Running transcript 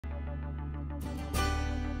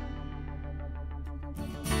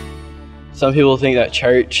Some people think that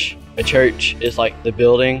a church is like the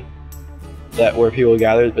building where people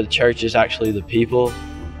gather, but the church is actually the people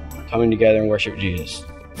coming together and worship Jesus.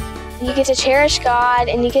 You get to cherish God,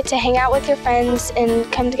 and you get to hang out with your friends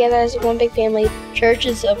and come together as one big family. Church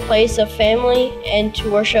is a place of family and to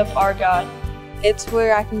worship our God. It's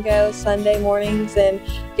where I can go Sunday mornings and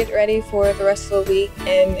get ready for the rest of the week,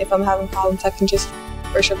 and if I'm having problems, I can just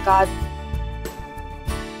worship God.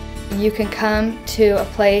 You can come to a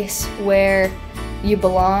place where you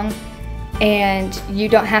belong, and you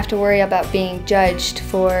don't have to worry about being judged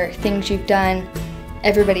for things you've done.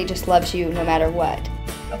 Everybody just loves you no matter what.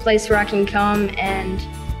 A place where I can come and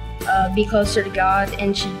be closer to God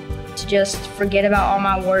and to just forget about all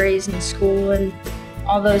my worries in school and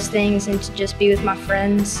all those things, and to just be with my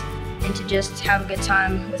friends and to just have a good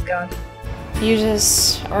time with God. You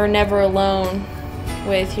just are never alone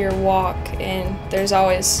with your walk, and there's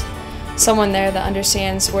always someone there that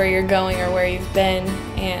understands where you're going or where you've been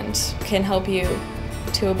and can help you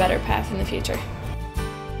to a better path in the future.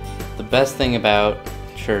 The best thing about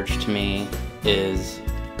church to me is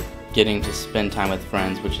getting to spend time with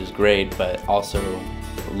friends, which is great, but also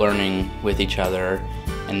learning with each other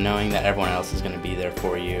and knowing that everyone else is going to be there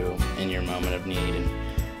for you in your moment of need,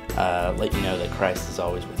 and let you know that Christ is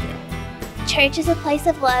always with you. Church is a place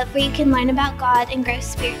of love where you can learn about God and grow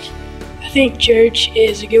spiritually. I think church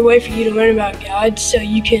is a good way for you to learn about God so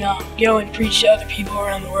you can go and preach to other people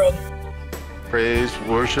around the world. Praise,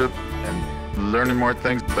 worship, and learning more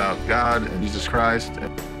things about God and Jesus Christ,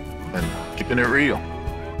 and keeping it real.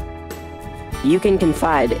 You can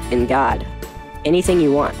confide in God anything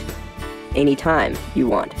you want, anytime you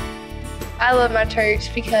want. I love my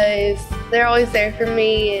church because they're always there for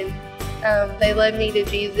me, and they led me to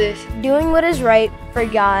Jesus. Doing what is right for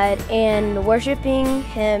God and worshiping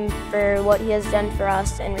Him for what He has done for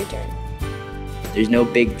us in return. There's no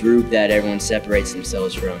big group that everyone separates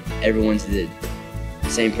themselves from. Everyone's the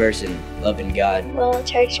same person, loving God. Well,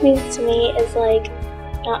 church means to me is like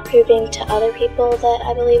not proving to other people that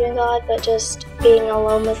I believe in God, but just being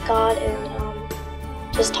alone with God and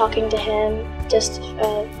just talking to Him, just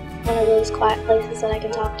one of those quiet places that I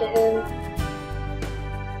can talk to Him.